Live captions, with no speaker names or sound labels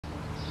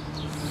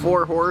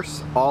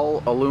4-horse,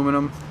 all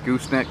aluminum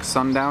Gooseneck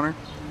Sundowner.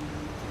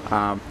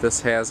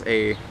 This has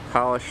a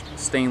polished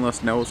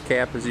stainless nose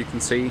cap, as you can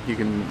see. You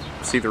can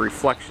see the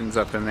reflections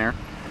up in there.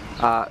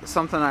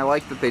 Something I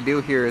like that they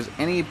do here is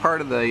any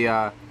part of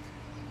the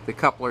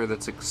coupler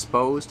that's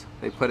exposed,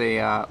 they put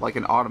a like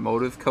an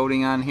automotive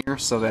coating on here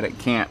so that it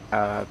can't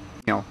you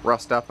know,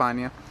 rust up on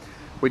you.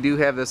 We do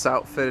have this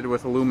outfitted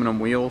with aluminum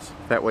wheels.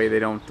 That way they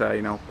don't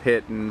you know,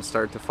 pit and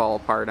start to fall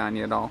apart on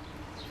you at all.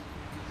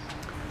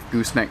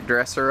 Gooseneck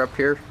dresser up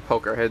here.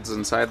 Poke our heads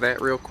inside that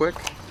real quick.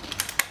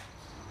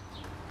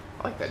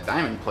 I like that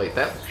diamond plate.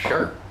 That looks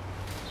sharp.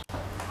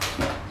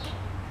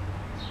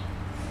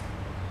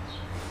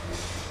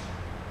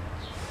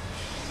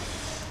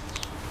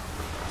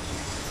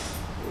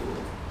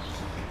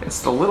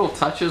 It's the little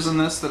touches in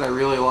this that I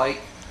really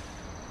like.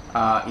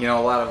 You know,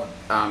 a lot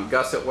of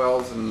gusset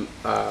welds and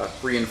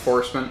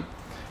reinforcement.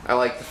 I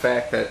like the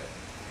fact that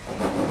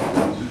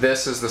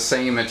this is the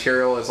same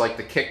material as like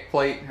the kick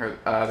plate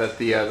that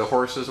the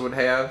horses would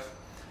have,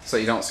 so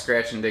you don't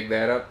scratch and dig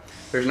that up.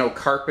 There's no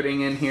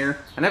carpeting in here.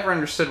 I never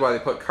understood why they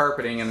put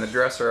carpeting in the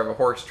dresser of a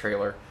horse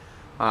trailer.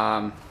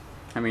 I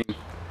mean,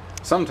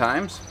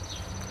 sometimes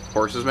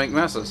horses make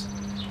messes.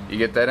 You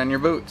get that in your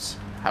boots.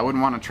 I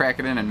wouldn't want to track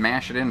it in and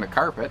mash it into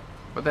carpet,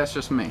 but that's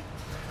just me.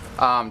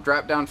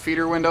 Drop down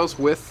feeder windows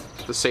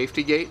with the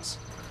safety gates,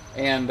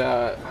 and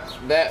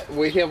that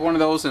we have one of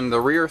those in the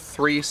rear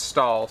 3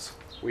 stalls.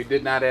 We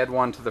did not add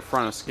one to the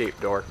front escape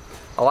door.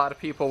 A lot of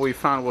people we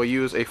found will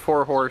use a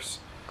 4-horse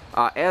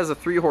as a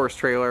 3-horse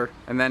trailer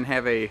and then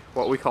have a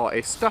what we call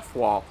a stuff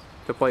wall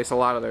to place a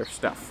lot of their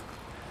stuff.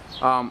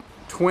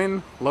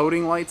 Twin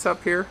loading lights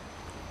up here.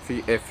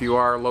 If you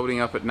are loading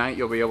up at night,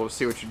 you'll be able to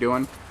see what you're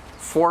doing.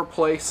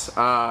 4-place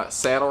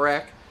saddle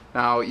rack.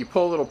 Now you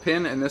pull a little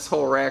pin and this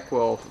whole rack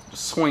will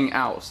swing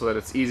out so that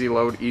it's easy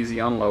load, easy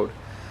unload.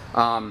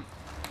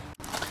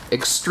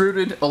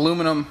 Extruded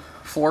aluminum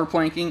floor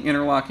planking,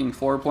 interlocking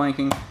floor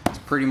planking. It's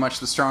pretty much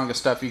the strongest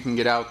stuff you can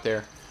get out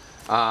there.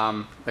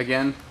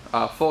 Again,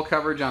 full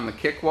coverage on the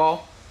kick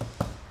wall.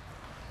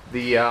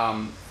 The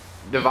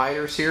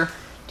dividers here,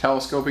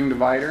 telescoping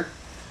divider,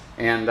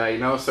 and you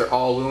notice they're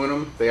all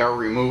aluminum. They are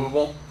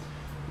removable.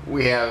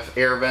 We have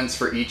air vents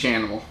for each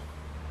animal.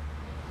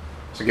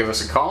 So give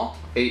us a call,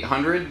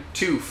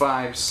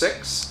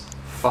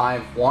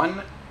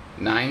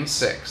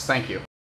 800-256-5196. Thank you.